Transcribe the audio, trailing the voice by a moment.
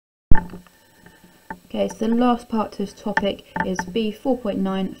Okay, so the last part to this topic is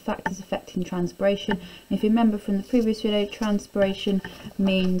B4.9, factors affecting transpiration. And if you remember from the previous video, transpiration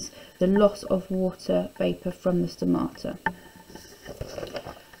means the loss of water vapour from the stomata.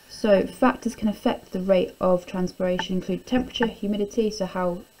 So factors can affect the rate of transpiration include temperature, humidity, so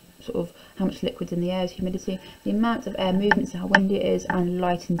how much liquid's in the air is humidity, the amount of air movement, so how windy it is, and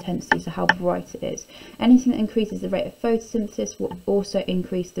light intensity, so how bright it is. Anything that increases the rate of photosynthesis will also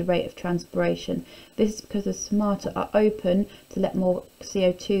increase the rate of transpiration. This is because the stomata are open to let more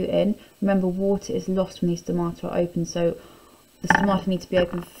CO2 in. Remember, water is lost when these stomata are open, so the stomata need to be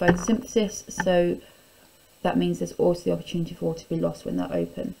open for photosynthesis, so that means there's also the opportunity for water to be lost when they're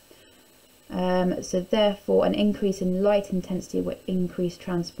open. So therefore an increase in light intensity will increase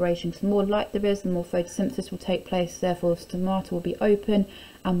transpiration, because the more light there is, the more photosynthesis will take place, therefore the stomata will be open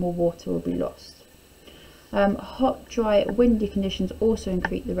and more water will be lost. Hot, dry, windy conditions also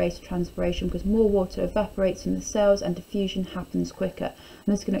increase the rate of transpiration because more water evaporates from the cells and diffusion happens quicker.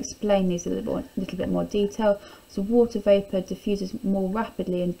 I'm just going to explain these in a little bit more detail. So water vapour diffuses more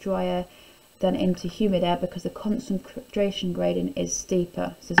rapidly in dry air than into humid air because the concentration gradient is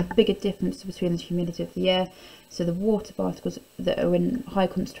steeper. So there's a bigger difference between the humidity of the air. So the water particles that are in high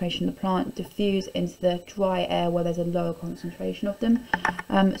concentration in the plant diffuse into the dry air where there's a lower concentration of them.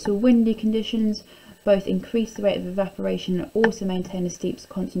 So windy conditions both increase the rate of evaporation and also maintain a steep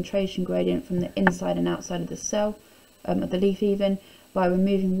concentration gradient from the inside and outside of the cell, of the leaf even, by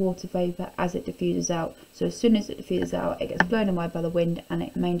removing water vapour as it diffuses out. So as soon as it diffuses out, it gets blown away by the wind and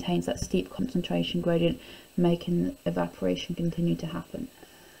it maintains that steep concentration gradient, making evaporation continue to happen.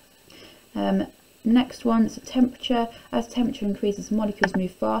 Next one is temperature. As temperature increases, molecules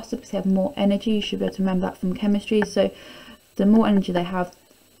move faster because they have more energy. You should be able to remember that from chemistry. So the more energy they have,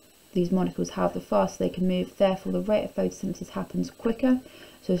 these molecules have, the faster they can move. Therefore the rate of photosynthesis happens quicker.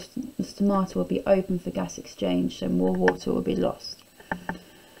 So the stomata will be open for gas exchange, so more water will be lost.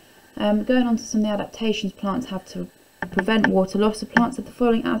 Going on to some of the adaptations plants have to prevent water loss. The plants have the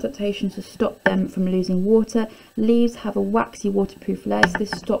following adaptations to stop them from losing water. Leaves have a waxy waterproof layer, so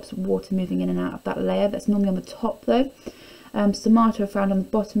this stops water moving in and out of that layer. That's normally on the top though. Stomata are found on the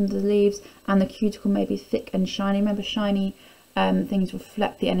bottom of the leaves, and the cuticle may be thick and shiny. Remember, shiny things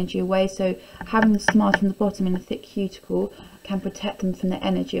reflect the energy away, so having the stomata on the bottom and a thick cuticle can protect them from the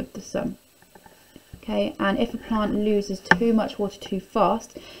energy of the sun. Okay, and if a plant loses too much water too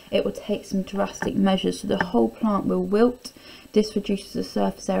fast, it will take some drastic measures, so the whole plant will wilt. This reduces the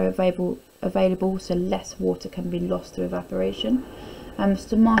surface area available, so less water can be lost through evaporation.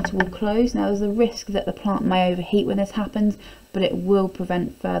 Stomata will close. Now there's a risk that the plant may overheat when this happens, but it will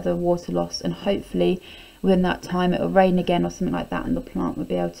prevent further water loss, and hopefully within that time it will rain again or something like that and the plant will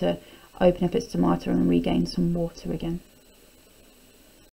be able to open up its stomata and regain some water again.